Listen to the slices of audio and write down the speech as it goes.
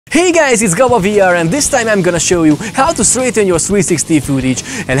Hey guys, it's Gaba VR, and this time I'm gonna show you how to straighten your 360 footage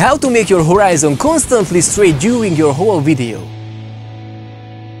and how to make your horizon constantly straight during your whole video.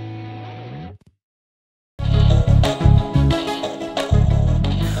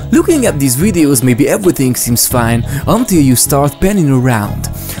 Looking at these videos, maybe everything seems fine until you start panning around.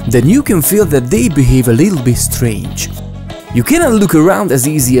 Then you can feel that they behave a little bit strange. You cannot look around as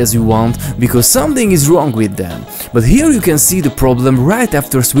easy as you want because something is wrong with them, but here you can see the problem right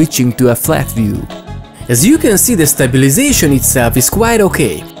after switching to a flat view. As you can see, the stabilization itself is quite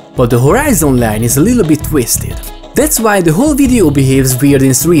okay, but the horizon line is a little bit twisted. That's why the whole video behaves weird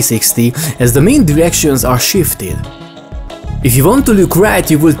in 360, as the main directions are shifted. If you want to look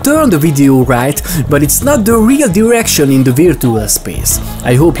right, you will turn the video right, but it's not the real direction in the virtual space.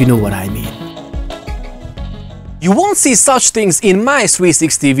 I hope you know what I mean. You won't see such things in my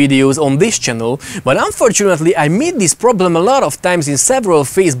 360 videos on this channel, but unfortunately I meet this problem a lot of times in several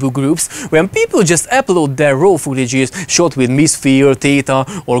Facebook groups when people just upload their raw footages shot with Misfire, Theta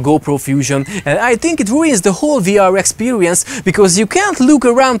or GoPro Fusion, and I think it ruins the whole VR experience because you can't look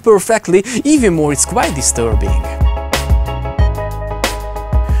around perfectly, even more it's quite disturbing.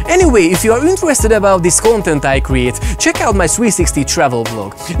 Anyway, if you are interested about this content I create, check out my 360 travel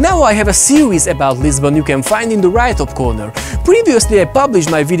vlog. Now I have a series about Lisbon you can find in the right top corner. Previously I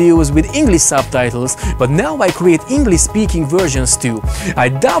published my videos with English subtitles, but now I create English-speaking versions too. I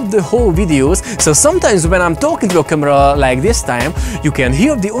dub the whole videos, so sometimes when I'm talking to a camera like this time, you can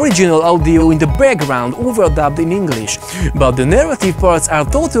hear the original audio in the background overdubbed in English. But the narrative parts are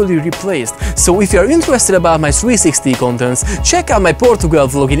totally replaced, so if you are interested about my 360 contents, check out my Portugal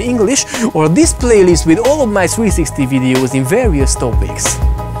vlog in English or this playlist with all of my 360 videos in various topics.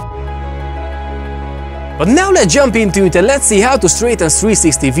 But now let's jump into it and let's see how to straighten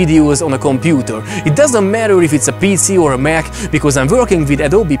 360 videos on a computer. It doesn't matter if it's a PC or a Mac, because I'm working with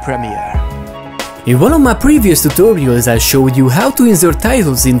Adobe Premiere. In one of my previous tutorials I showed you how to insert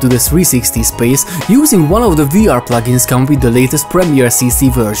titles into the 360 space using one of the VR plugins come with the latest Premiere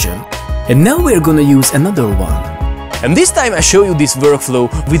CC version. And now we're gonna use another one. And this time I show you this workflow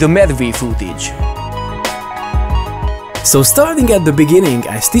with the Medway footage. So starting at the beginning,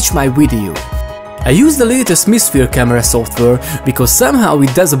 I stitch my video. I use the latest Misfire camera software because somehow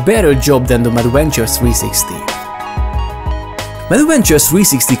it does a better job than the Madventure 360. Madventure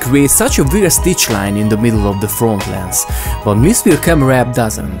 360 creates such a weird stitch line in the middle of the front lens, but Misfire camera app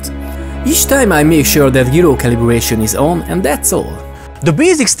doesn't. Each time I make sure that gyro calibration is on, and that's all. The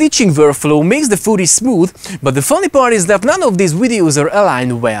basic stitching workflow makes the footage smooth, but the funny part is that none of these videos are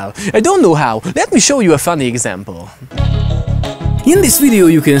aligned well. I don't know how. Let me show you a funny example. In this video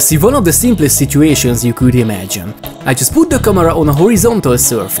you can see one of the simplest situations you could imagine. I just put the camera on a horizontal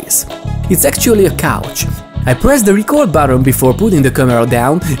surface. It's actually a couch. I press the record button before putting the camera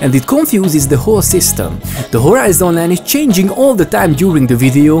down and it confuses the whole system. The horizon line is changing all the time during the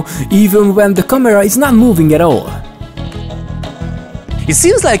video, even when the camera is not moving at all. It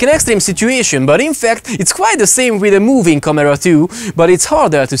seems like an extreme situation, but in fact it's quite the same with a moving camera too, but it's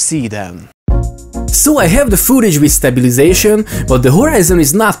harder to see them. So I have the footage with stabilization, but the horizon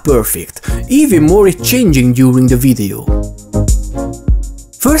is not perfect, even more it's changing during the video.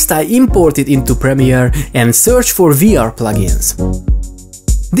 First I import it into Premiere and search for VR plugins.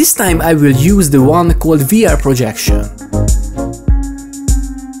 This time I will use the one called VR Projection.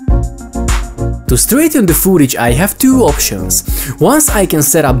 To straighten the footage I have two options. Once I can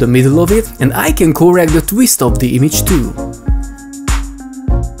set up the middle of it and I can correct the twist of the image too.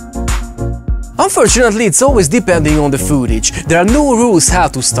 Unfortunately, it's always depending on the footage. There are no rules how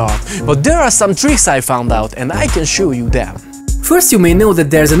to start, but there are some tricks I found out and I can show you them. First, you may know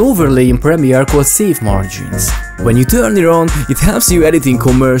that there's an overlay in Premiere called Save Margins. When you turn it on, it helps you editing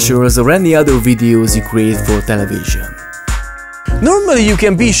commercials or any other videos you create for television. Normally you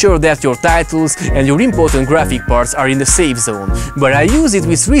can be sure that your titles and your important graphic parts are in the safe zone, but I use it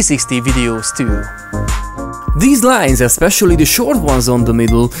with 360 videos too. These lines, especially the short ones on the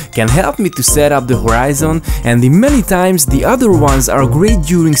middle, can help me to set up the horizon, and in many times the other ones are great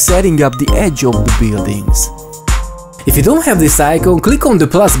during setting up the edge of the buildings. If you don't have this icon, click on the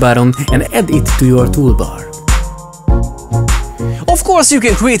plus button and add it to your toolbar. Of course you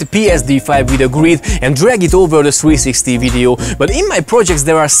can create a PSD file with a grid and drag it over the 360 video, but in my projects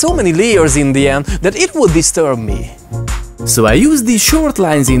there are so many layers in the end that it would disturb me. So I use these short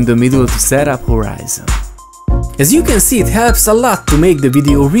lines in the middle to set up horizon. As you can see, it helps a lot to make the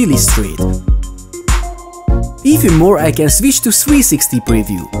video really straight. Even more, I can switch to 360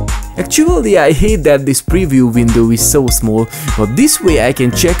 preview. Actually, I hate that this preview window is so small, but this way I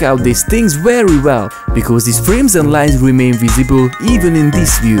can check out these things very well, because these frames and lines remain visible even in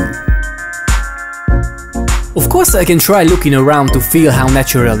this view. Of course, I can try looking around to feel how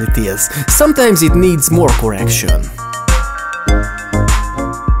natural it is. Sometimes it needs more correction.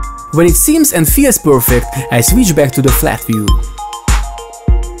 When it seems and feels perfect, I switch back to the flat view.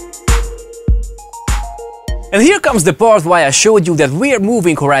 And here comes the part why I showed you that weird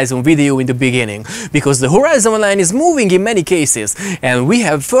moving horizon video in the beginning, because the horizon line is moving in many cases, and we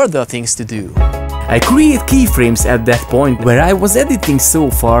have further things to do. I create keyframes at that point where I was editing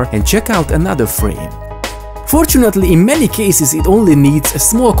so far and check out another frame. Fortunately, in many cases it only needs a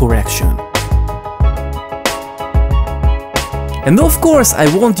small correction. And of course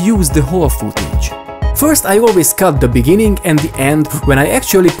I won't use the whole footage. First, I always cut the beginning and the end when I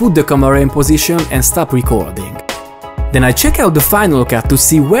actually put the camera in position and stop recording. Then I check out the final cut to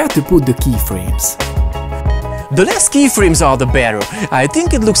see where to put the keyframes. The less keyframes are the better. I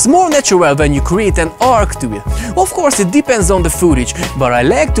think it looks more natural when you create an arc to it. Of course it depends on the footage, but I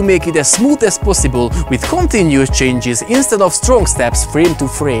like to make it as smooth as possible with continuous changes instead of strong steps frame to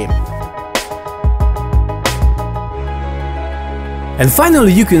frame. And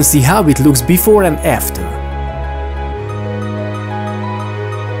finally you can see how it looks before and after.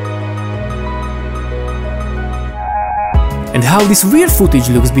 And how this weird footage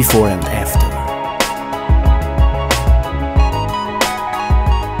looks before and after.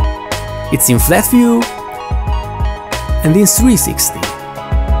 It's in flat view and in 360.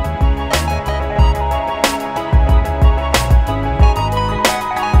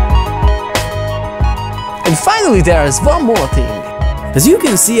 And finally there is one more thing. As you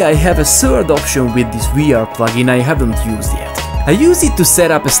can see, I have a third option with this VR plugin I haven't used yet. I use it to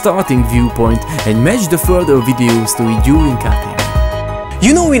set up a starting viewpoint and match the further videos to it during cutting.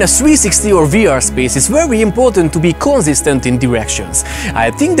 You know, in a 360 or VR space it's very important to be consistent in directions. I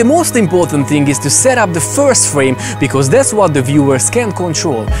think the most important thing is to set up the first frame, because that's what the viewers can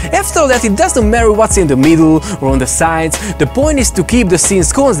control. After that it doesn't matter what's in the middle or on the sides, the point is to keep the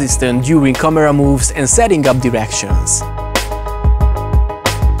scenes consistent during camera moves and setting up directions.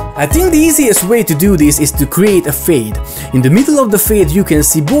 I think the easiest way to do this is to create a fade. In the middle of the fade you can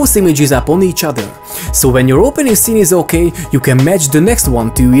see both images up on each other. So when your opening scene is okay, you can match the next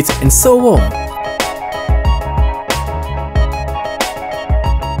one to it, and so on.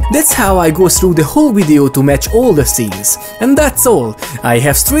 That's how I go through the whole video to match all the scenes. And that's all. I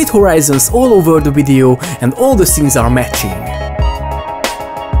have straight horizons all over the video and all the scenes are matching.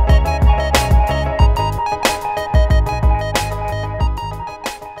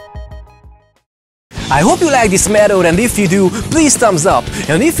 I hope you like this method, and if you do, please thumbs up.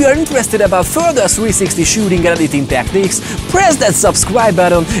 And if you are interested about further 360 shooting and editing techniques, press that subscribe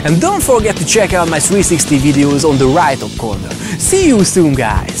button and don't forget to check out my 360 videos on the right top corner. See you soon,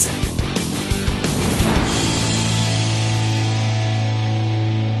 guys!